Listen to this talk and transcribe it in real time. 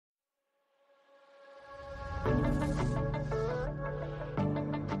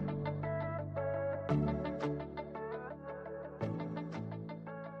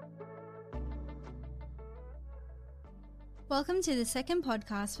Welcome to the second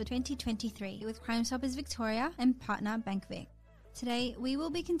podcast for 2023 with Crime Stoppers Victoria and partner Bank Vic. Today, we will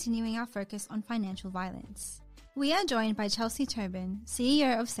be continuing our focus on financial violence. We are joined by Chelsea Tobin,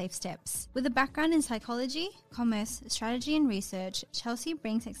 CEO of Safe Steps. With a background in psychology, commerce, strategy and research, Chelsea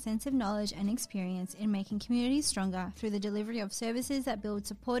brings extensive knowledge and experience in making communities stronger through the delivery of services that build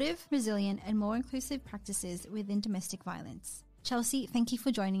supportive, resilient and more inclusive practices within domestic violence. Chelsea, thank you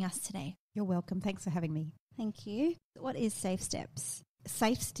for joining us today. You're welcome. Thanks for having me. Thank you. What is Safe Steps?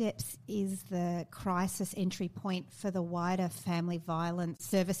 Safe Steps is the crisis entry point for the wider family violence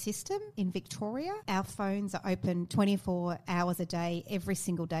service system in Victoria. Our phones are open 24 hours a day, every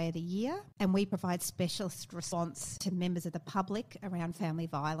single day of the year, and we provide specialist response to members of the public around family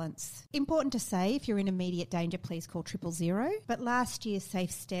violence. Important to say, if you're in immediate danger, please call 000. But last year,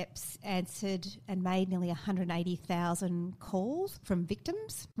 Safe Steps answered and made nearly 180,000 calls from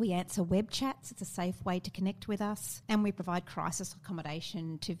victims. We answer web chats. It's a safe way to connect with us, and we provide crisis accommodation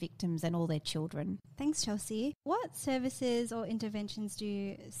to victims and all their children. Thanks, Chelsea. What services or interventions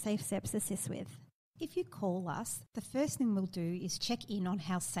do Safe Steps assist with? If you call us, the first thing we'll do is check in on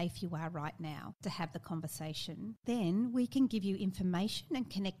how safe you are right now to have the conversation. Then we can give you information and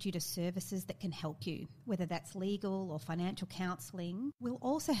connect you to services that can help you, whether that's legal or financial counselling. We'll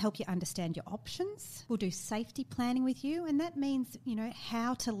also help you understand your options. We'll do safety planning with you, and that means,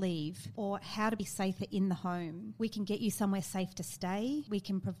 how to leave or how to be safer in the home. We can get you somewhere safe to stay. We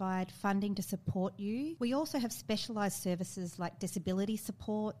can provide funding to support you. We also have specialised services like disability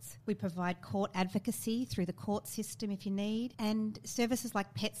supports. We provide court advocacy through the court system if you need, and services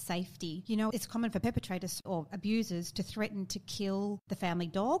like pet safety. It's common for perpetrators or abusers to threaten to kill the family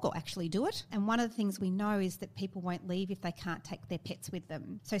dog or actually do it. And one of the things we know is that people won't leave if they can't take their pets with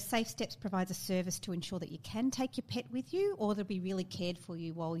them. So Safe Steps provides a service to ensure that you can take your pet with you, or they'll be really cared for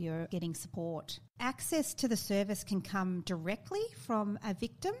you while you're getting support. Access to the service can come directly from a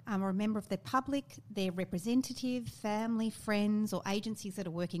victim or a member of the public, their representative, family, friends or agencies that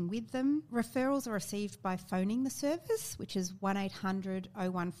are working with them. Referrals are received by phoning the service, which is 1800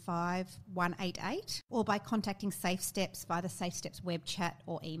 015 188, or by contacting Safe Steps via the Safe Steps web chat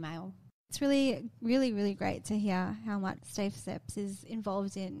or email. It's really, really, really great to hear how much Safe Steps is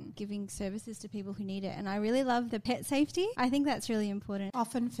involved in giving services to people who need it. And I really love the pet safety. I think that's really important.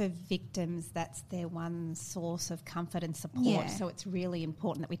 Often for victims, that's their one source of comfort and support. Yeah. So it's really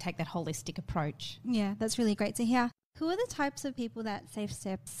important that we take that holistic approach. Yeah, that's really great to hear. Who are the types of people that Safe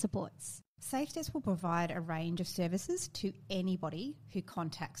Steps supports? Safe Steps will provide a range of services to anybody who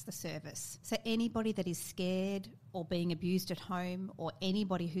contacts the service. So anybody that is scared or being abused at home, or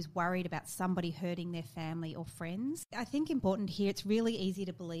anybody who's worried about somebody hurting their family or friends. I think important here, it's really easy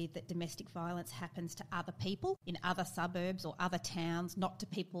to believe that domestic violence happens to other people in other suburbs or other towns, not to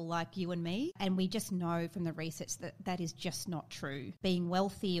people like you and me. And we just know from the research that that is just not true. Being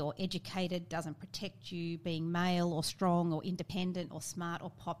wealthy or educated doesn't protect you. Being male or strong or independent or smart or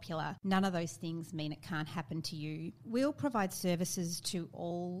popular, none of those things mean it can't happen to you. We'll provide services to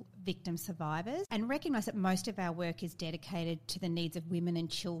all victim survivors and recognise that most of our work is dedicated to the needs of women and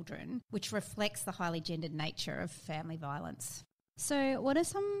children, which reflects the highly gendered nature of family violence. So what are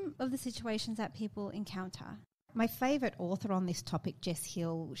some of the situations that people encounter? My favourite author on this topic, Jess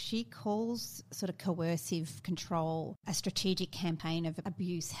Hill, she calls sort of coercive control a strategic campaign of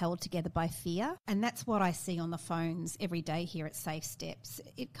abuse held together by fear. And that's what I see on the phones every day here at Safe Steps.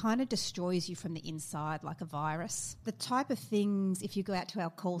 It kind of destroys you from the inside like a virus. The type of things, if you go out to our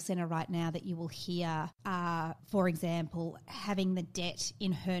call centre right now, that you will hear are, for example, having the debt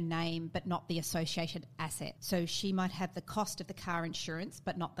in her name but not the associated asset. So she might have the cost of the car insurance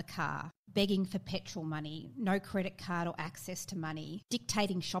but not the car. Begging for petrol money, no credit card or access to money,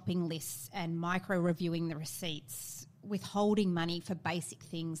 dictating shopping lists and micro-reviewing the receipts, withholding money for basic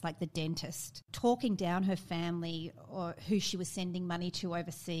things like the dentist, talking down her family or who she was sending money to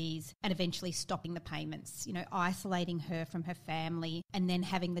overseas and eventually stopping the payments, isolating her from her family and then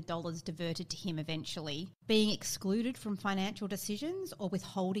having the dollars diverted to him eventually, being excluded from financial decisions or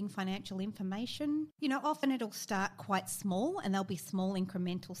withholding financial information. Often it'll start quite small and there'll be small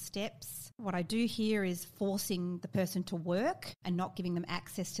incremental steps. What I do here is forcing the person to work and not giving them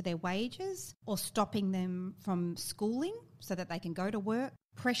access to their wages, or stopping them from schooling so that they can go to work,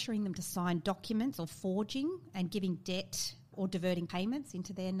 pressuring them to sign documents or forging and giving debt or diverting payments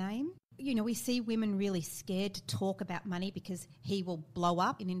into their name. we see women really scared to talk about money because he will blow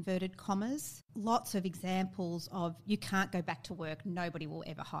up, in inverted commas. Lots of examples of you can't go back to work, nobody will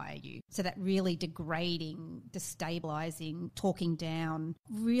ever hire you. So that really degrading, destabilising, talking down,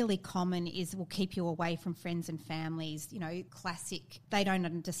 really common is will keep you away from friends and families. Classic, they don't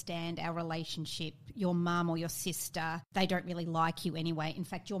understand our relationship. Your mum or your sister, they don't really like you anyway. In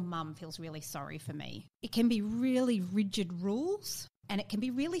fact, your mum feels really sorry for me. It can be really rigid rules. And it can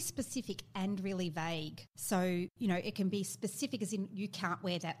be really specific and really vague. So, it can be specific as in you can't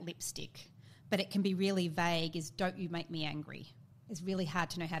wear that lipstick. But it can be really vague as don't you make me angry. It's really hard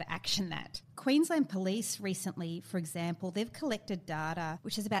to know how to action that. Queensland Police recently, for example, they've collected data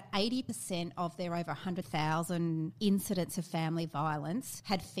which is about 80% of their over 100,000 incidents of family violence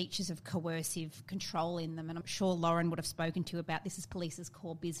had features of coercive control in them. And I'm sure Lauren would have spoken to you about this as police's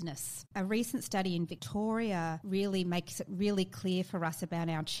core business. A recent study in Victoria really makes it really clear for us about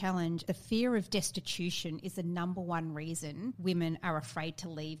our challenge. The fear of destitution is the number one reason women are afraid to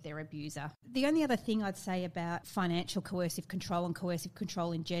leave their abuser. The only other thing I'd say about financial coercive control and coercive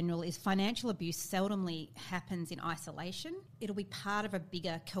control in general is financial abuse seldomly happens in isolation. It'll be part of a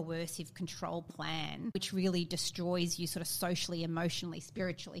bigger coercive control plan which really destroys you sort of socially, emotionally,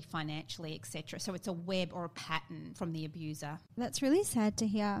 spiritually, financially, etc. So it's a web or a pattern from the abuser. That's really sad to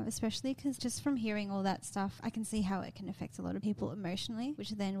hear, especially because just from hearing all that stuff, I can see how it can affect a lot of people emotionally,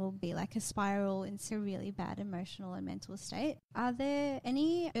 which then will be like a spiral into a really bad emotional and mental state. Are there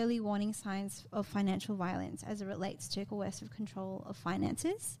any early warning signs of financial violence as it relates to coercive control of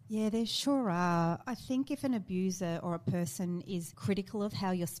finances? Yeah, there sure are. I think if an abuser or a person is critical of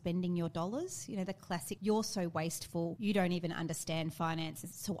how you're spending your dollars, the classic, you're so wasteful, you don't even understand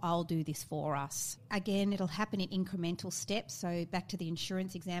finances, so I'll do this for us. Again, it'll happen in incremental steps. So back to the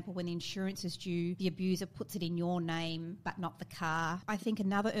insurance example, when the insurance is due, the abuser puts it in your name but not the car. I think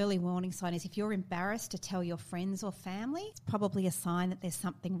another early warning sign is if you're embarrassed to tell your friends or family, it's probably a sign that there's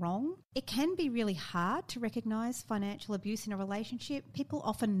something wrong. It can be really hard to recognise financial abuse in a relationship. People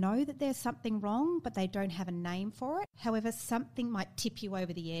often know that there's something wrong, but they don't have a name for it. However, something might tip you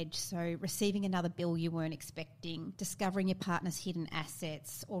over the edge. So receiving another bill you weren't expecting, discovering your partner's hidden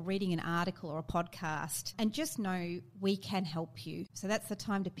assets, or reading an article or a podcast. And just know we can help you. So that's the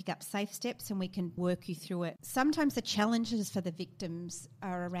time to pick up safe steps and we can work you through it. Sometimes the challenges for the victims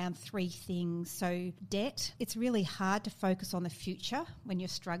are around three things. So debt, it's really hard to focus on the future when you're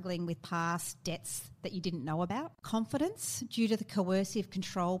struggling with past debts that you didn't know about. Confidence, due to the coercive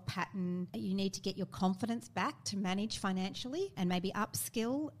control pattern, you need to get your confidence back to manage financially and maybe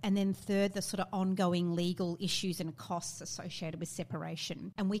upskill. And then third, the sort of ongoing legal issues and costs associated with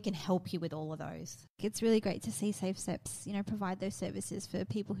separation. And we can help you with all of those. It's really great to see Safe Steps, provide those services for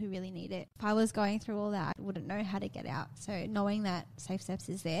people who really need it. If I was going through all that, I wouldn't know how to get out. So knowing that Safe Steps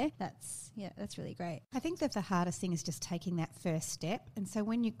is there, that's really great. I think that the hardest thing is just taking that first step. And so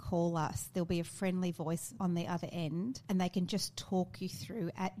when you call us, there'll be a friendly voice on the other end and they can just talk you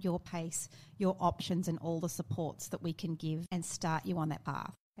through at your pace, your options and all the supports that we can give and start you on that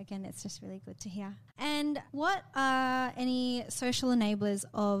path. Again, it's just really good to hear. And what are any social enablers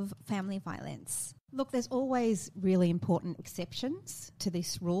of family violence? Look, there's always really important exceptions to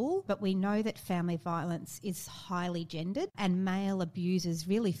this rule, but we know that family violence is highly gendered and male abusers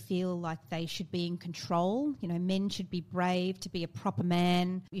really feel like they should be in control. Men should be brave to be a proper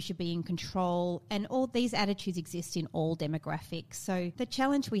man. You should be in control. And all these attitudes exist in all demographics. So the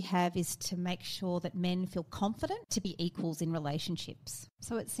challenge we have is to make sure that men feel confident to be equals in relationships.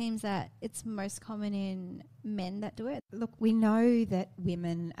 So it seems that it's most common in men that do it. Look, we know that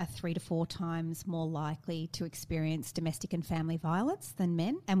women are 3 to 4 times more likely to experience domestic and family violence than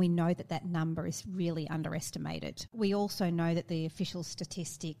men, and we know that that number is really underestimated. We also know that the official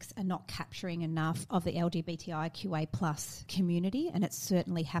statistics are not capturing enough of the LGBTIQA+ community, and it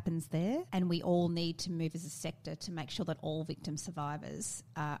certainly happens there, and we all need to move as a sector to make sure that all victim survivors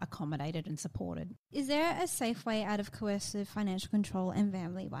are accommodated and supported. Is there a safe way out of coercive financial control and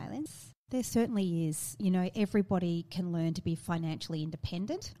family violence? There certainly is. Everybody can learn to be financially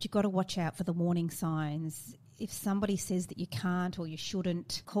independent. But you've got to watch out for the warning signs. If somebody says that you can't or you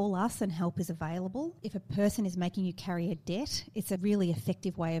shouldn't, call us and help is available. If a person is making you carry a debt, it's a really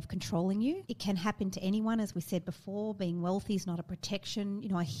effective way of controlling you. It can happen to anyone, as we said before. Being wealthy is not a protection.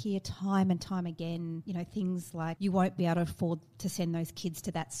 I hear time and time again, things like, you won't be able to afford to send those kids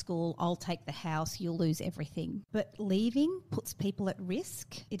to that school. I'll take the house. You'll lose everything. But leaving puts people at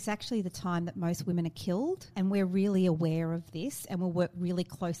risk. It's actually the time that most women are killed. And we're really aware of this and we'll work really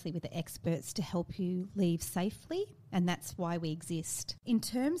closely with the experts to help you leave safely. and that's why we exist. In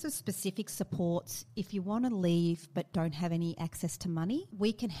terms of specific supports, if you want to leave but don't have any access to money,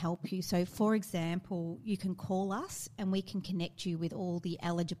 we can help you. So, for example, you can call us and we can connect you with all the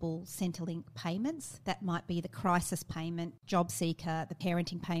eligible Centrelink payments. That might be the crisis payment, job seeker, the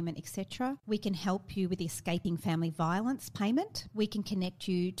parenting payment, etc. We can help you with the escaping family violence payment. We can connect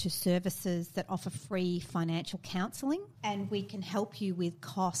you to services that offer free financial counselling, and we can help you with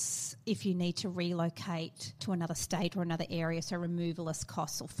costs if you need to relocate to another state or another area, so removalist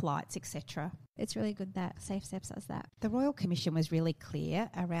costs or flights, etc. It's really good that Safe Steps does that. The Royal Commission was really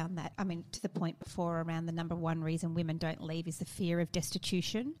clear around that. I mean, to the point before around the number one reason women don't leave is the fear of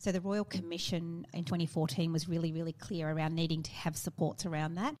destitution. So the Royal Commission in 2014 was really, really clear around needing to have supports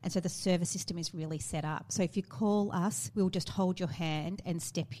around that. And so the service system is really set up. So if you call us, we'll just hold your hand and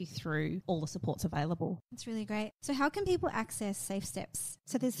step you through all the supports available. That's really great. So how can people access Safe Steps?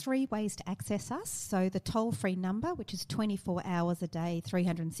 So there's 3 ways to access us. So the toll-free number, which is 24 hours a day,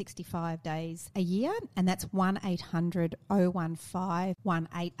 365 days a year, and that's 1800 015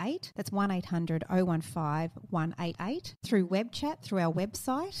 188. That's 1800 015 188. Through web chat, through our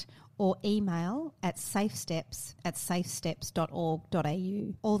website, or email at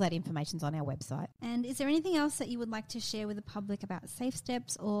safesteps@safesteps.org.au. All that information's on our website. And is there anything else that you would like to share with the public about Safe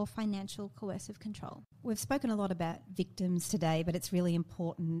Steps or financial coercive control? We've spoken a lot about victims today, but it's really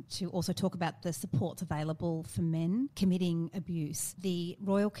important to also talk about the supports available for men committing abuse. The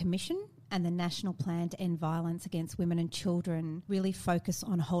Royal Commission and the National Plan to End Violence Against Women and Children really focus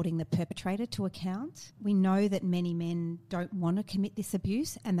on holding the perpetrator to account. We know that many men don't want to commit this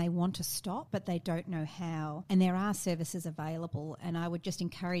abuse and they want to stop, but they don't know how. And there are services available, and I would just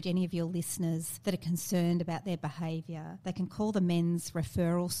encourage any of your listeners that are concerned about their behaviour, they can call the Men's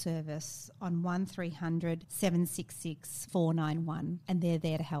Referral Service on 1300 766 491, and they're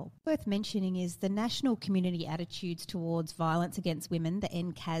there to help. Worth mentioning is the National Community Attitudes Towards Violence Against Women, the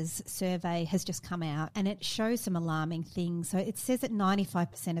NCAS survey, has just come out, and it shows some alarming things. So it says that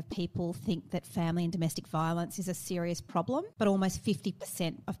 95% of people think that family and domestic violence is a serious problem, but almost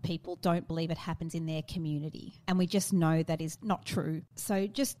 50% of people don't believe it happens in their community. And we just know that is not true. So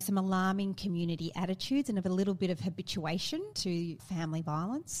just some alarming community attitudes and of a little bit of habituation to family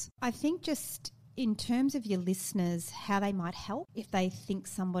violence. I think just in terms of your listeners, how they might help if they think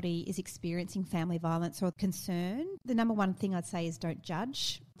somebody is experiencing family violence or concern, the number one thing I'd say is don't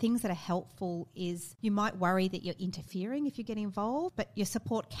judge. Things that are helpful is you might worry that you're interfering if you get involved, but your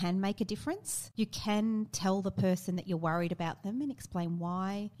support can make a difference. You can tell the person that you're worried about them and explain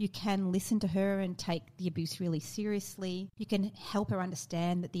why. You can listen to her and take the abuse really seriously. You can help her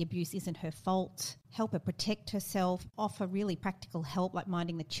understand that the abuse isn't her fault. Help her protect herself, offer really practical help like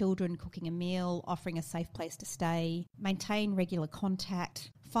minding the children, cooking a meal, offering a safe place to stay, maintain regular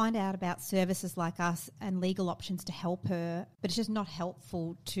contact, find out about services like us and legal options to help her. But it's just not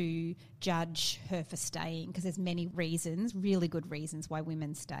helpful to judge her for staying because there's many reasons, really good reasons why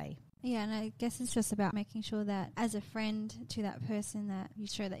women stay. Yeah, and I guess it's just about making sure that as a friend to that person that you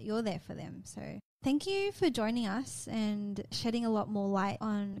show that you're there for them. So thank you for joining us and shedding a lot more light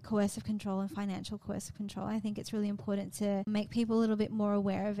on coercive control and financial coercive control. I think it's really important to make people a little bit more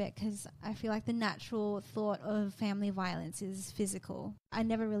aware of it because I feel like the natural thought of family violence is physical. I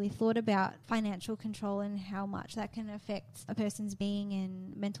never really thought about financial control and how much that can affect a person's being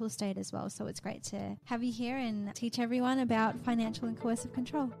and mental state as well. So it's great to have you here and teach everyone about financial and coercive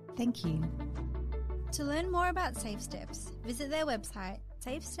control. Thank you. To learn more about Safe Steps, visit their website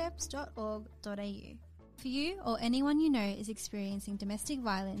safesteps.org.au. For you or anyone you know is experiencing domestic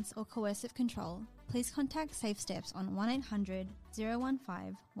violence or coercive control, please contact Safe Steps on 1800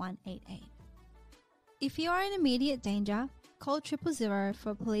 015 188. If you are in immediate danger, call 000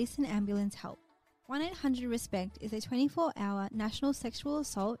 for police and ambulance help. 1-800-RESPECT is a 24-hour national sexual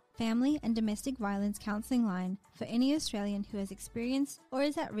assault, family and domestic violence counselling line for any Australian who has experienced or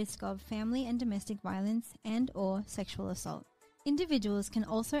is at risk of family and domestic violence and or sexual assault. Individuals can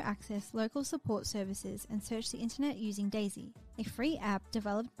also access local support services and search the internet using Daisy, a free app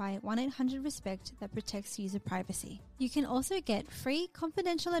developed by 1-800-RESPECT that protects user privacy. You can also get free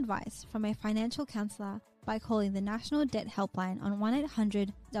confidential advice from a financial counsellor by calling the National Debt Helpline on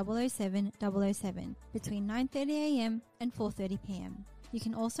 1800 007 007 between 9:30am and 4:30pm. You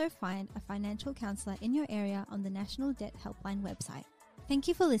can also find a financial counsellor in your area on the National Debt Helpline website. Thank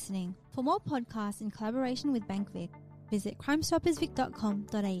you for listening. For more podcasts in collaboration with BankVic, visit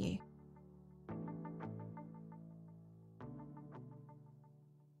crimestoppersvic.com.au.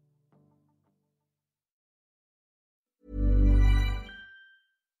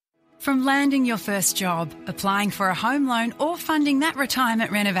 From landing your first job, applying for a home loan or funding that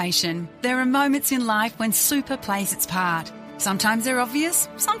retirement renovation, there are moments in life when super plays its part. Sometimes they're obvious,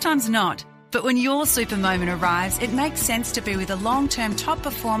 sometimes not. But when your super moment arrives, it makes sense to be with a long-term top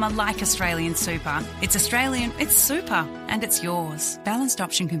performer like Australian Super. It's Australian, it's super, and it's yours. Balanced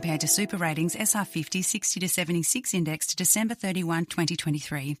option compared to super ratings SR50 60 to 76 index to December 31,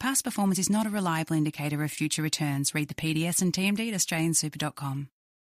 2023. Past performance is not a reliable indicator of future returns. Read the PDS and TMD at australiansuper.com.